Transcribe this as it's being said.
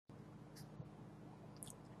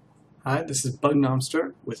Hi, this is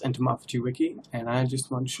BugNomster with Entomophagy Wiki, and I just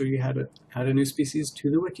want to show you how to add a new species to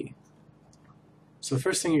the wiki. So the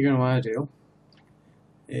first thing you're going to want to do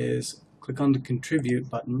is click on the Contribute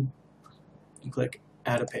button and click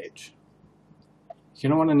Add a Page. You're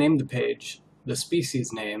going to want to name the page the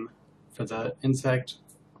species name for the insect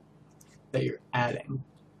that you're adding.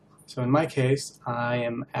 So in my case, I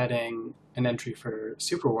am adding an entry for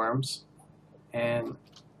superworms, and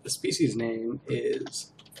the species name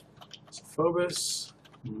is Zophobas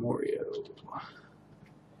morio.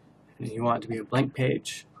 And you want it to be a blank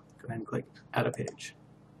page, go ahead and click Add a Page.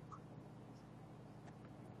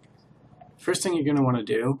 First thing you're going to want to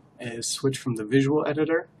do is switch from the visual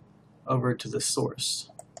editor over to the source.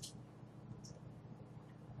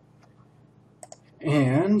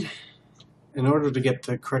 And in order to get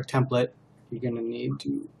the correct template, you're going to need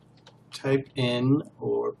to type in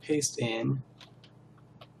or paste in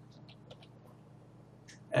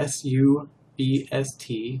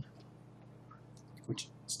SUBST, which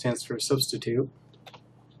stands for substitute,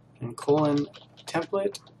 and colon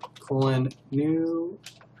template colon new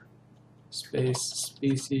space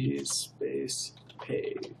species space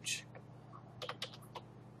page.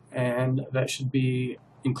 And that should be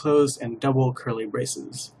enclosed in double curly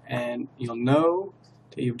braces. And you'll know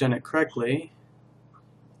that you've done it correctly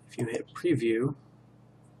if you hit preview.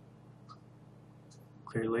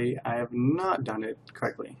 Clearly, I have not done it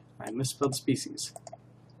correctly. I misspelled species.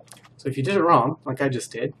 So if you did it wrong, like I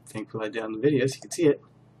just did, thankfully I did on the videos, you can see it,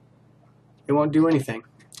 it won't do anything.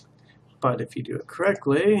 But if you do it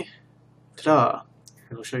correctly, ta-da,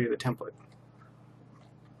 it'll show you the template.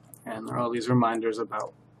 And there are all these reminders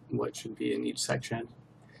about what should be in each section.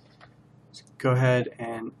 So go ahead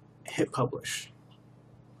and hit publish.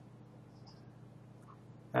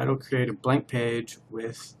 That'll create a blank page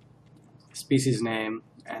with species name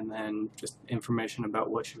and then just information about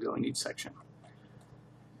what should go in each section.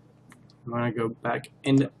 You want to go back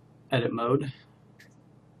into edit mode,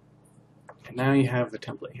 and now you have the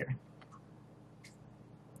template here.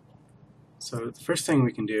 So the first thing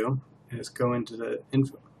we can do is go into the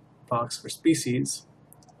info box for species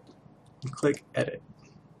and click edit.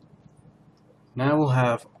 Now we'll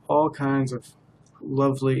have all kinds of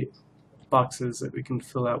lovely boxes that we can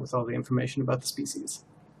fill out with all the information about the species.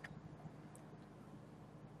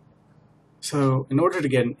 So in order to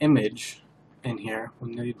get an image in here,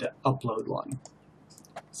 we need to upload one.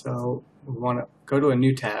 So we want to go to a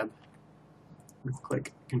new tab, and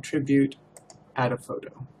click Contribute, Add a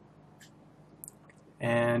Photo.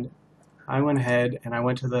 And I went ahead and I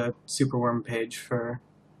went to the superworm page for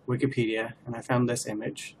Wikipedia, and I found this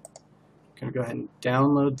image. I'm going to go ahead and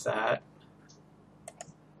download that.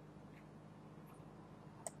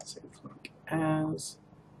 Save link as,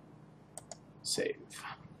 save.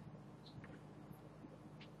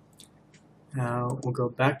 Now we'll go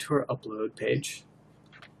back to our upload page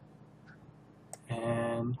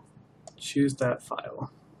and choose that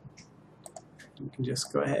file. You can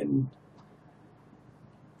just go ahead and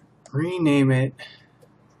rename it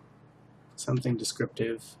something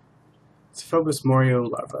descriptive. Zophobas morio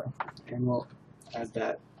larva, and we'll add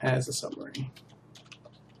that as a summary.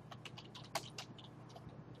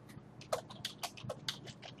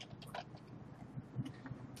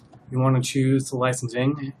 You want to choose the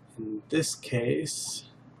licensing. In this case,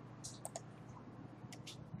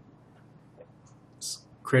 it's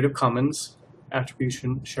Creative Commons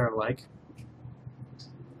Attribution Share Alike,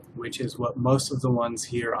 which is what most of the ones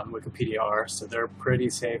here on Wikipedia are, so they're pretty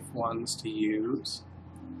safe ones to use.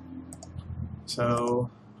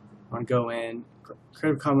 So I'm going to go in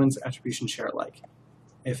Creative Commons Attribution Share Alike.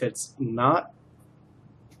 If it's not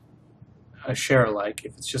a share alike,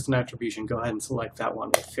 if it's just an attribution, go ahead and select that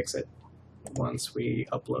one. We'll fix it once we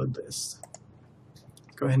upload this.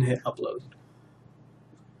 Go ahead and hit upload.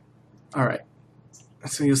 Alright,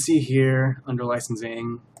 so you'll see here under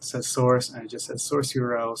licensing it says source, and it just says source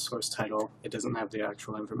URL, source title. It doesn't have the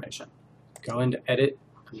actual information. Go into edit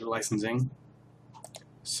under licensing,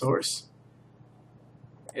 source.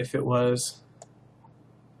 If it was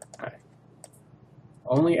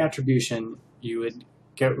only attribution, you would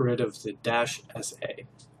get rid of the -SA.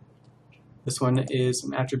 This one is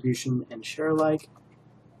an attribution and share alike,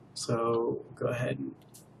 so go ahead and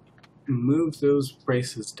move those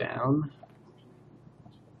braces down,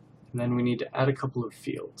 and then we need to add a couple of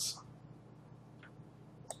fields.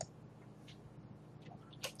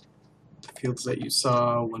 The fields that you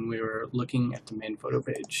saw when we were looking at the main photo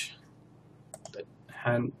page that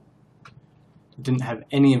didn't have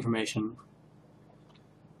any information.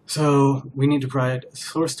 So we need to provide a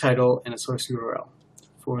source title and a source URL.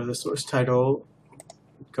 For the source title,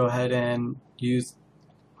 go ahead and use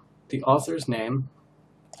the author's name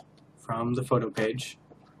from the photo page,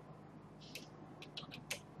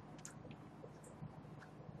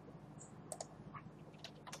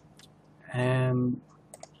 and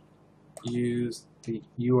use the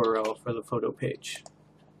URL for the photo page.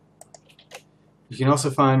 You can also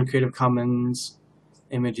find Creative Commons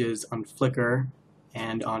images on Flickr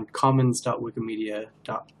and on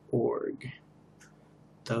commons.wikimedia.org.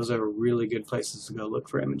 Those are really good places to go look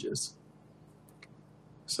for images.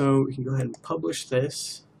 So we can go ahead and publish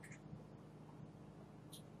this.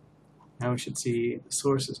 Now we should see the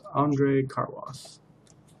source is Andrei Karloff.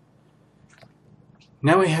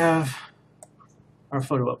 Now we have our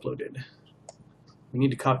photo uploaded. We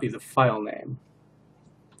need to copy the file name.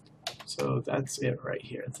 So that's it right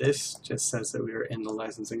here. This just says that we are in the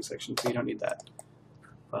licensing section, so you don't need that.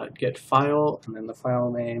 But get file, and then the file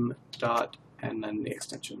name, dot, and then the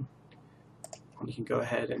extension. And you can go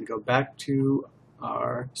ahead and go back to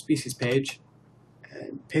our species page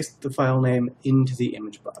and paste the file name into the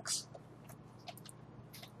image box.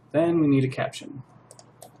 Then we need a caption.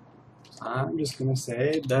 I'm just going to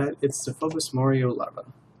say that it's Zophobas morio larva.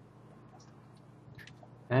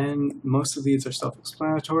 And most of these are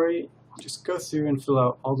self-explanatory. Just go through and fill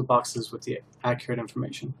out all the boxes with the accurate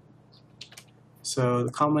information. So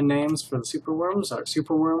the common names for the superworms are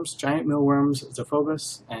superworms, giant mealworms,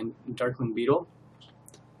 Zophobas, and darkling beetle.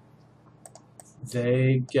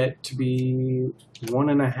 They get to be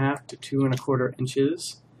 1.5 to 2.25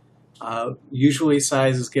 inches. Usually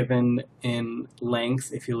size is given in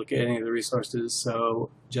length if you look at any of the resources, so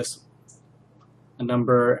just a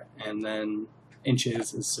number and then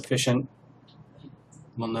inches is sufficient.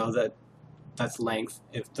 We'll know that that's length.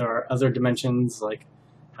 If there are other dimensions like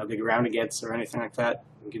how big around it gets or anything like that,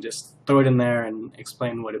 you can just throw it in there and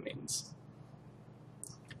explain what it means.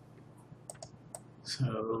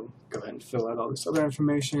 So go ahead and fill out all this other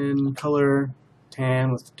information. Color,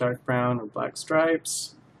 tan with dark brown or black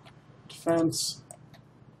stripes. Defense,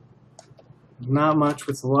 not much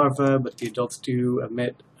with the larvae, but the adults do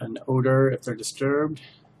emit an odor if they're disturbed.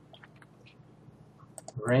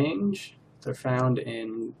 Range, they're found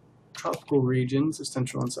in tropical regions of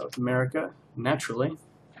Central and South America, naturally.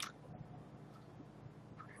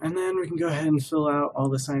 And then we can go ahead and fill out all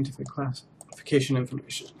the scientific classification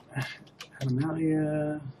information.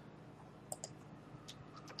 Animalia,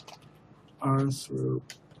 Arthropoda,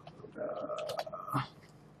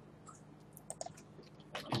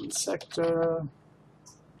 Insecta,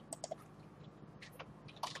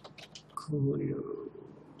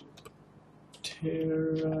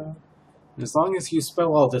 Coleoptera. As long as you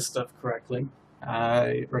spell all this stuff correctly,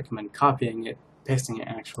 I recommend copying it, pasting it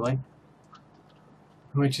actually,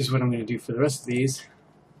 which is what I'm going to do for the rest of these.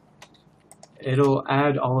 It'll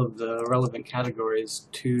add all of the relevant categories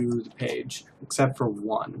to the page, except for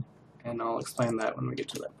one, and I'll explain that when we get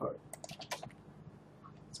to that part.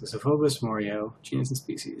 So Zophobas morio, genus and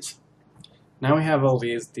species. Now we have all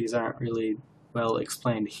these aren't really well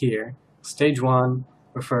explained here. Stage 1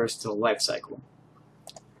 refers to the life cycle.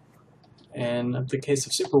 In the case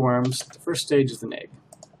of superworms, the first stage is an egg.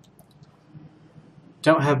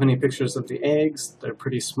 Don't have many pictures of the eggs. They're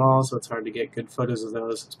pretty small, so it's hard to get good photos of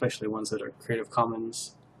those, especially ones that are Creative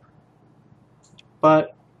Commons.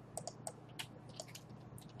 But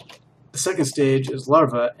the second stage is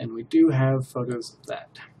larva, and we do have photos of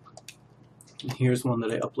that. And here's one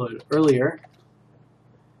that I uploaded earlier.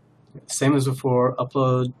 Same as before,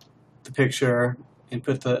 upload the picture,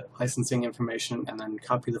 input the licensing information, and then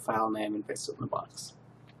copy the file name and paste it in the box.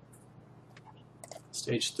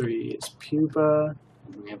 Stage 3 is pupa,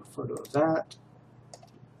 and we have a photo of that.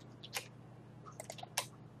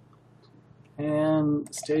 And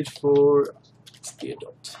stage 4 is the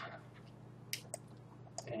adult.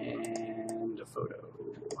 And a photo.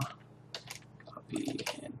 Copy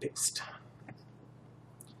and paste.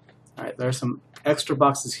 Alright, there are some extra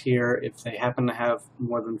boxes here if they happen to have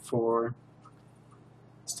more than 4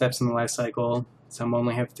 steps in the life cycle. Some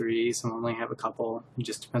only have 3, some only have a couple. It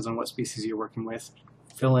just depends on what species you're working with.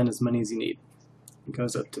 Fill in as many as you need. It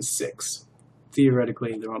goes up to 6.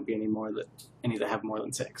 Theoretically, there won't be any that have more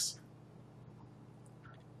than 6.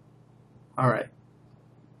 Alright,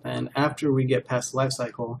 and after we get past the life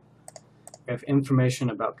cycle, we have information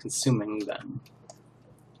about consuming them.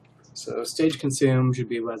 So stage consume should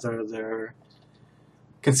be whether they're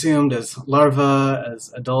consumed as larvae,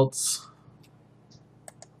 as adults,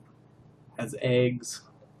 as eggs,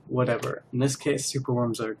 whatever. In this case,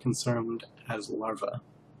 superworms are consumed as larvae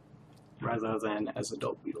rather than as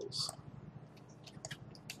adult beetles.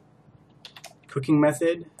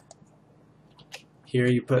 Here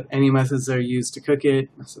you put any methods that are used to cook it,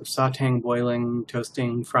 so sauteing, boiling,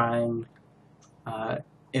 toasting, frying.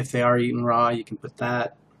 If they are eaten raw, you can put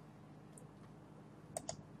that.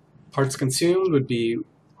 Parts consumed would be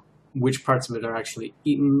which parts of it are actually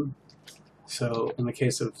eaten. So in the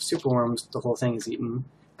case of superworms, the whole thing is eaten.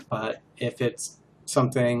 But if it's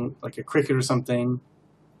something like a cricket or something,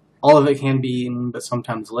 all of it can be eaten, but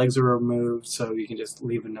sometimes legs are removed, so you can just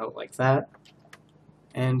leave a note like that.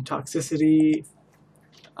 And toxicity,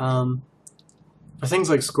 for things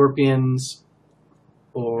like scorpions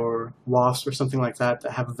or wasps or something like that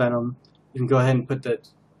that have a venom, you can go ahead and put that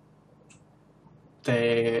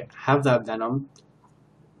they have that venom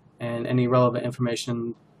and any relevant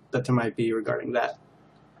information that there might be regarding that.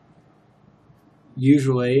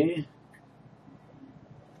 Usually,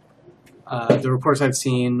 the reports I've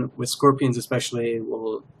seen with scorpions especially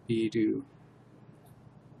will be to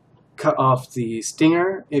cut off the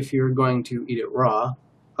stinger if you're going to eat it raw.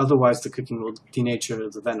 Otherwise, the cooking will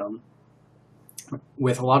denature the venom.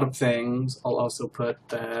 With a lot of things, I'll also put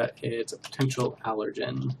that it's a potential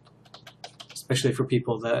allergen, especially for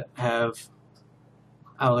people that have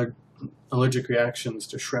allergic reactions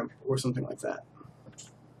to shrimp or something like that.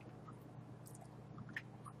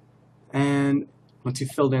 And once you've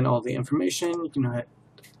filled in all the information, you can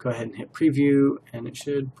go ahead and hit preview, and it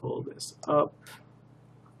should pull this up.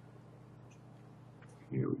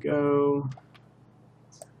 Here we go.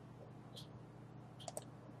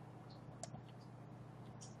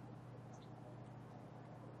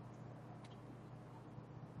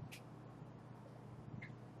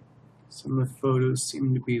 Some of the photos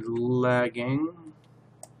seem to be lagging.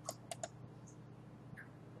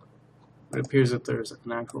 It appears that there's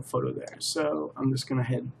an actual photo there, so I'm just going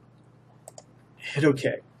to hit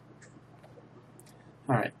OK.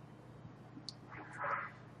 Alright.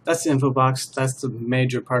 That's the info box. That's the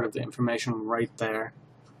major part of the information right there.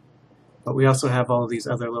 But we also have all these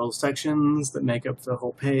other little sections that make up the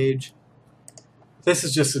whole page. This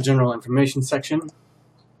is just the general information section.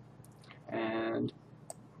 And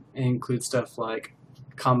it includes stuff like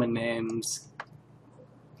common names,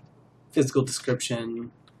 physical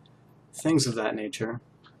description, things of that nature.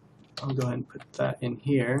 I'll go ahead and put that in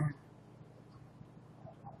here.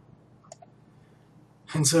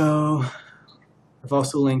 And so I've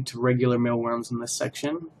also linked to regular mealworms in this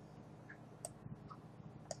section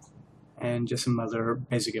and just some other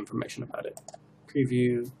basic information about it.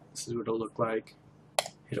 Preview, this is what it'll look like.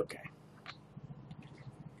 Hit OK.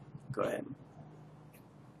 Go ahead and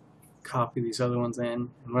copy these other ones in.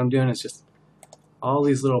 And what I'm doing is just all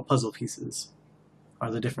these little puzzle pieces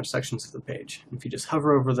are the different sections of the page. And if you just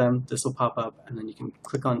hover over them, this will pop up, and then you can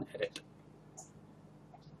click on Edit.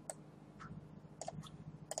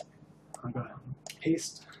 I'll go ahead and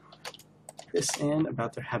paste this in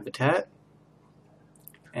about their habitat.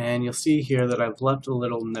 And you'll see here that I've left a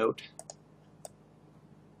little note.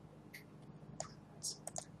 It's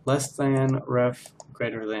less than, ref,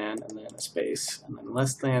 greater than, and then a space, and then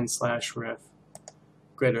less than / ref,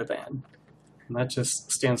 greater than. And that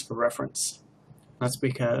just stands for reference. That's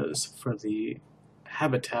because for the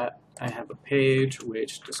habitat, I have a page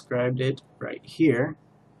which described it right here.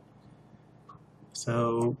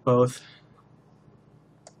 So both,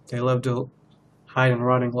 they love to hide in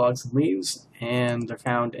rotting logs and leaves, and they're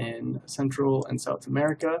found in Central and South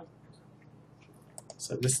America.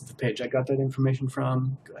 So this is the page I got that information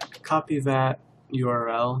from. Go ahead and copy that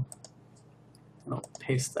URL, and I'll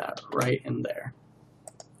paste that right in there.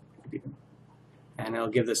 And it'll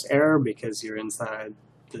give this error because you're inside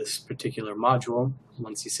this particular module.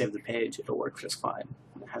 Once you save the page, it'll work just fine.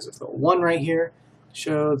 And it has a little 1 right here to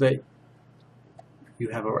show that you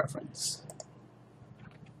have a reference.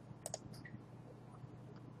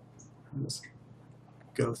 I'll just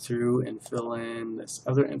go through and fill in this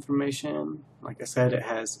other information. Like I said, it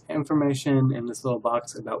has information in this little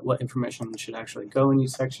box about what information should actually go in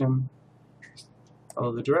each section.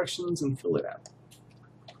 Follow the directions and fill it out.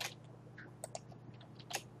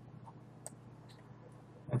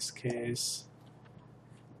 In this case,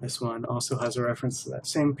 this one also has a reference to that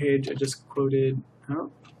same page I just quoted. Oh.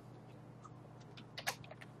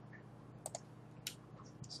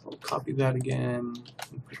 So I'll copy that again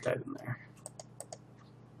and put that in there.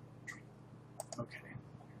 Okay.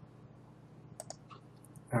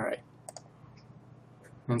 Alright.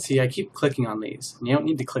 And see, I keep clicking on these. And you don't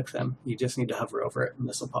need to click them. You just need to hover over it, and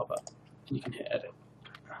this will pop up. And you can hit Edit.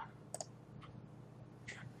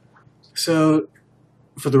 So,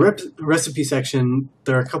 for the recipe section,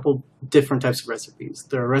 there are a couple different types of recipes.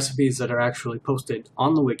 There are recipes that are actually posted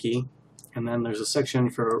on the wiki, and then there's a section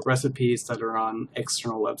for recipes that are on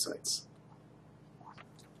external websites.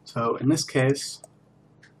 So in this case,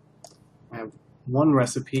 I have one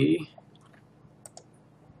recipe.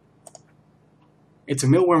 It's a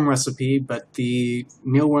mealworm recipe, but the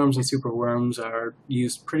mealworms and superworms are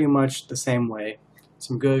used pretty much the same way.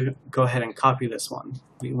 So I'm going to go ahead and copy this one.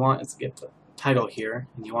 What you want is to get the title here,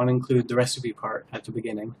 and you want to include the recipe part at the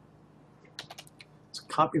beginning. So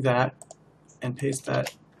copy that and paste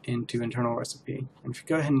that into internal recipe. And if you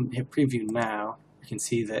go ahead and hit preview now, you can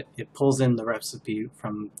see that it pulls in the recipe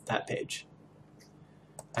from that page.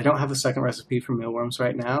 I don't have a second recipe for mealworms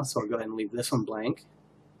right now, so I'll go ahead and leave this one blank.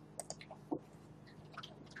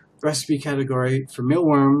 Recipe category for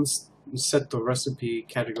mealworms, set the recipe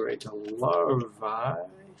category to larvae.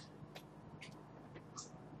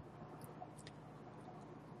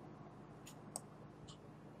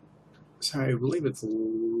 Sorry, I believe it's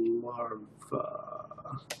larva.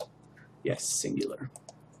 Yes, singular.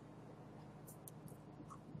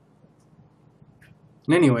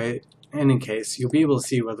 And anyway, in any case, you'll be able to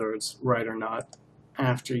see whether it's right or not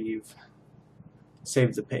after you've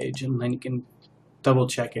saved the page, and then you can double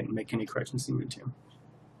check it and make any corrections you need to.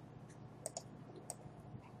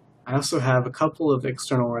 I also have a couple of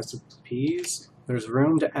external recipes. There's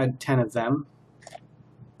room to add 10 of them,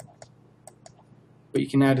 but you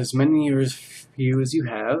can add as many or as few as you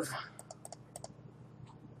have.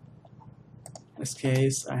 In this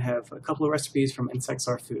case, I have a couple of recipes from Insects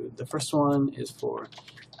Are Food. The first one is for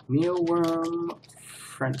mealworm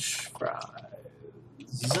French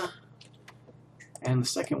fries. And the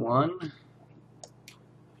second one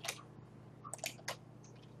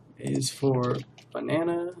is for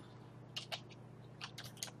banana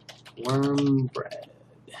worm bread.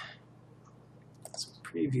 Let's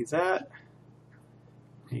preview that.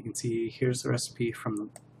 You can see here's the recipe from the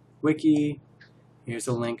wiki. Here's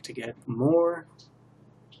a link to get more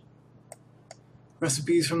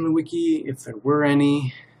recipes from the wiki, if there were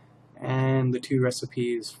any, and the 2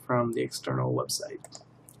 recipes from the external website.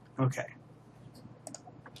 Okay.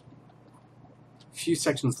 A few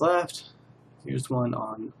sections left. Here's one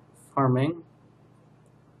on farming.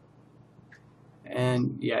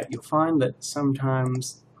 And yeah, you'll find that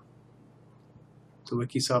sometimes the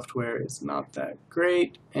wiki software is not that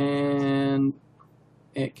great, and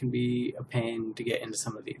it can be a pain to get into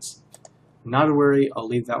some of these. Not to worry, I'll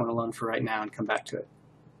leave that one alone for right now and come back to it.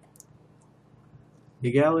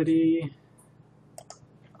 Legality,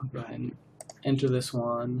 I'll go ahead and enter this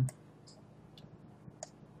one.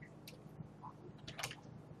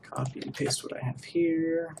 Copy and paste what I have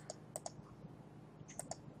here.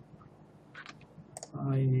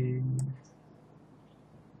 Buying.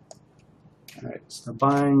 Alright, so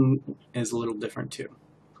buying is a little different too.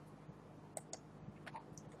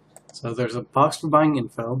 So there's a box for buying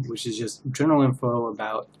info, which is just general info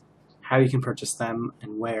about how you can purchase them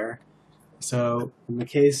and where. So in the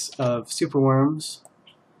case of superworms,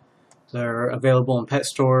 they're available in pet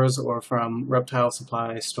stores or from reptile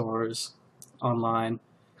supply stores online.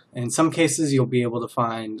 In some cases, you'll be able to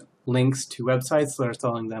find links to websites that are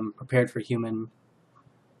selling them prepared for human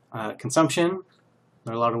consumption.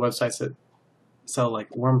 There are a lot of websites that sell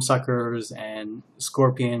like worm suckers and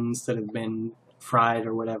scorpions that have been fried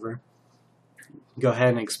or whatever. Go ahead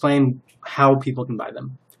and explain how people can buy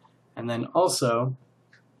them. And then also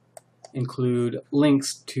include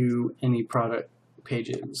links to any product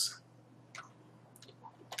pages.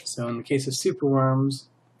 So in the case of superworms,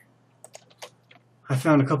 I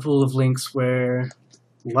found a couple of links where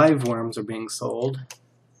live worms are being sold.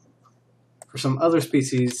 For some other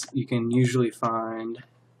species, you can usually find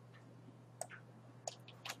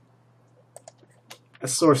a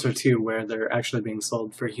source or two where they're actually being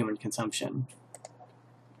sold for human consumption.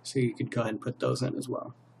 So you could go ahead and put those in as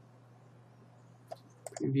well.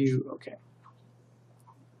 Preview, okay.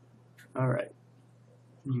 Alright.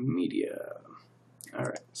 Media.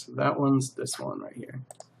 Alright, so that one's this one right here.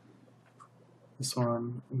 This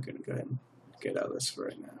one, I'm going to go ahead and get out of this for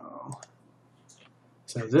right now.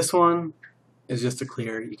 So this one is just a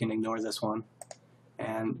clear, you can ignore this one.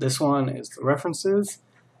 And this one is the references.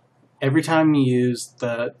 Every time you use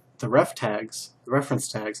the ref tags, the reference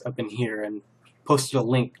tags up in here and posted a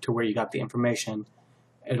link to where you got the information,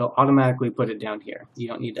 it'll automatically put it down here. You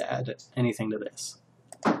don't need to add anything to this.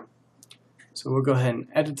 So we'll go ahead and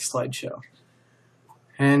edit the slideshow.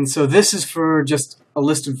 And so this is for just a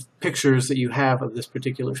list of pictures that you have of this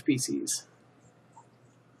particular species.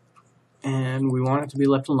 And we want it to be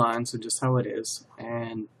left aligned, so just how it is,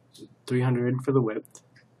 and 300 for the width.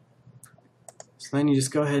 So then you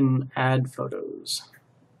just go ahead and add photos.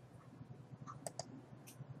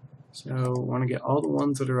 So we want to get all the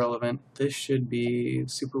ones that are relevant. This should be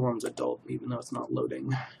superworms adult, even though it's not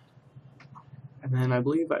loading. And then I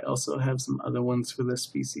believe I also have some other ones for this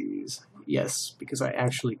species. Yes, because I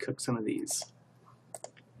actually cooked some of these.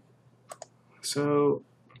 So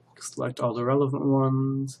select all the relevant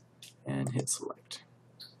ones and hit select.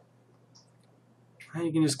 Now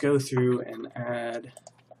you can just go through and add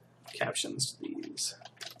captions to these.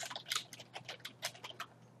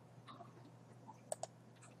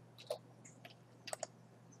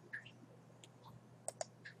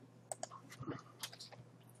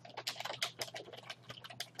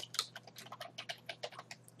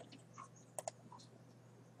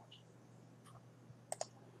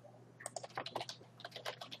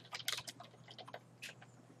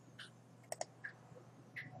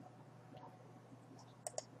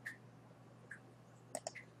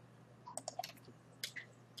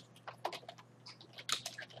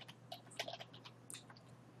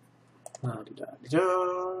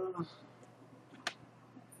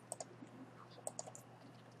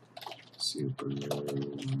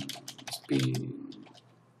 Superworms being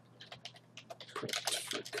prepped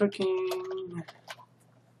for cooking.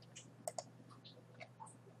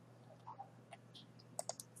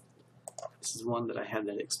 This is one that I had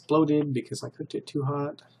that exploded because I cooked it too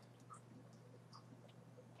hot.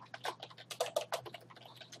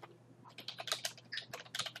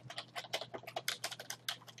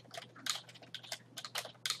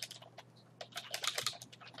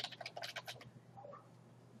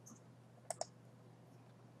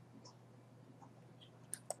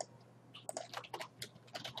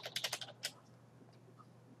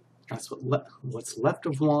 That's what's left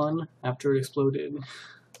of one after it exploded.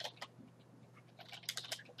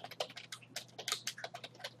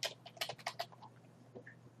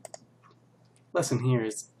 Lesson here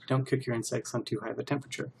is don't cook your insects on too high of a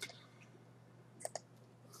temperature.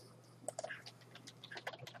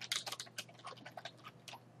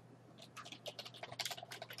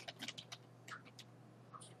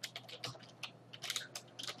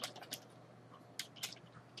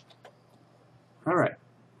 Alright,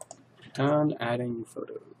 done adding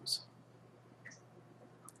photos.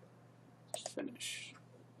 Finish.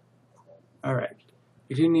 Alright,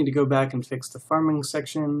 you do need to go back and fix the farming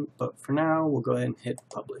section, but for now we'll go ahead and hit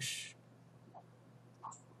publish.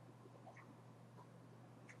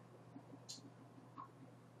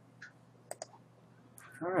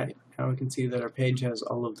 Alright, now we can see that our page has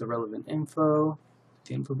all of the relevant info,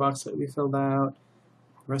 the info box that we filled out,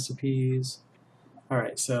 recipes.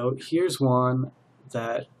 Alright, so here's one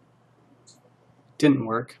that didn't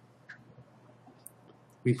work.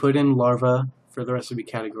 We put in larva for the recipe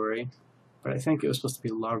category, but I think it was supposed to be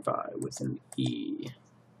larvae with an E.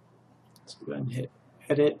 So go ahead and hit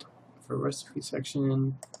edit for recipe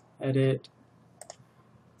section, edit,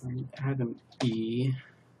 and add an E.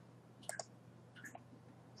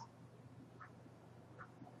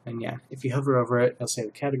 And yeah, if you hover over it, it'll say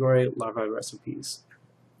the category, larvae recipes.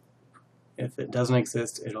 If it doesn't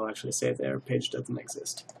exist, it'll actually say their page doesn't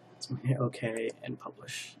exist. So hit OK and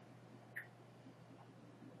publish.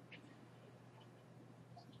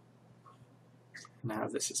 Now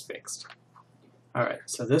this is fixed. Alright,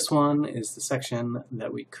 so this one is the section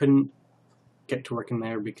that we couldn't get to work in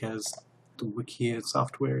there because the wiki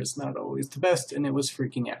software is not always the best and it was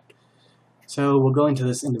freaking out. So we'll go into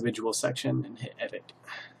this individual section and hit edit.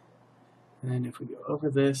 And if we go over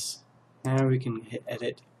this, now we can hit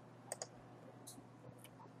edit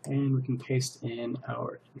and we can paste in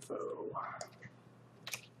our info.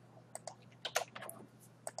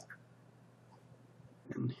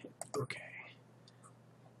 And hit OK.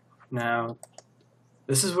 Now,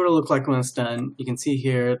 this is what it'll look like when it's done. You can see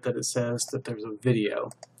here that it says that there's a video.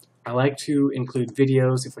 I like to include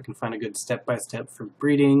videos if I can find a good step-by-step for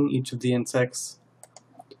breeding each of the insects.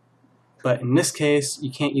 But in this case,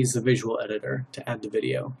 you can't use the visual editor to add the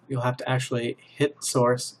video. You'll have to actually hit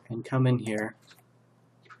source and come in here,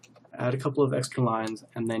 add a couple of extra lines,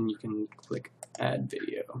 and then you can click add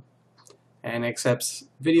video. And it accepts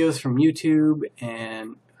videos from YouTube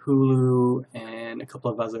and Hulu and a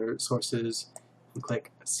couple of other sources. And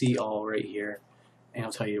click see all right here, and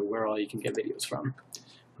it'll tell you where all you can get videos from.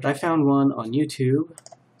 But I found one on YouTube,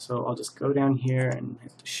 so I'll just go down here and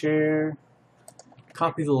hit the share,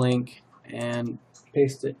 copy the link, and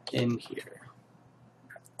paste it in here.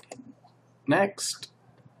 Next,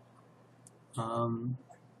 the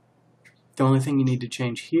only thing you need to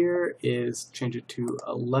change here is change it to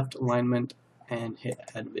a left alignment and hit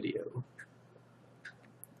add video.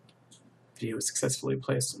 Video is successfully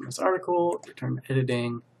placed in this article. Return to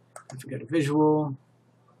editing. If we go to visual,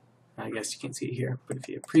 I guess you can't see it here, but if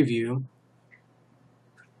you hit preview, you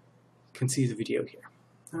can see the video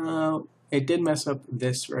here. It did mess up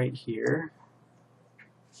this right here.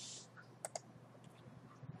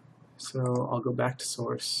 So I'll go back to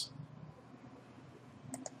source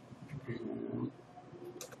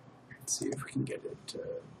Let's see if we can get it.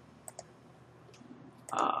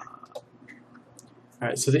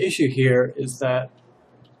 Alright, so the issue here is that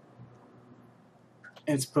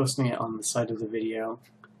it's posting it on the side of the video,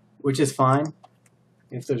 which is fine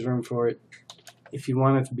if there's room for it. If you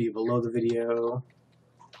want it to be below the video,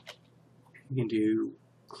 you can do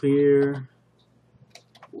clear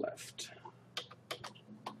left.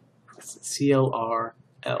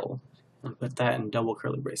 CLRL, and put that in double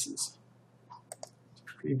curly braces.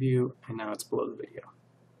 Preview, and now it's below the video.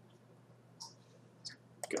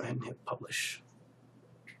 Go ahead and hit publish.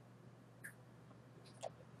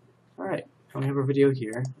 Alright, now we have our video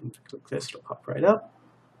here. And if we click this, it'll pop right up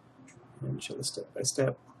and show the step by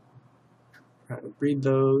step how to breed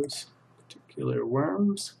those particular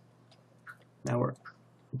worms. Now we're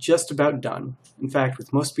just about done. In fact,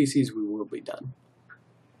 with most species, we will be done.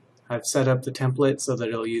 I've set up the template so that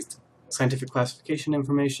it'll use scientific classification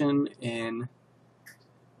information in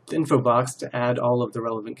the info box to add all of the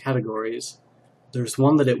relevant categories. There's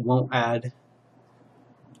one that it won't add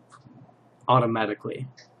automatically,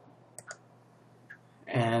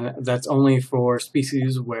 and that's only for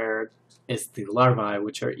species where it's the larvae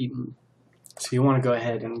which are eaten. So you want to go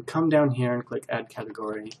ahead and come down here and click Add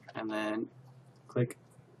Category, and then click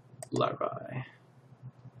Larvae,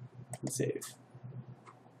 and save.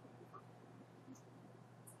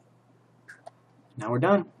 Now we're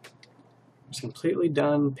done. It's a completely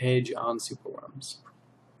done page on superworms.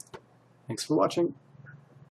 Thanks for watching.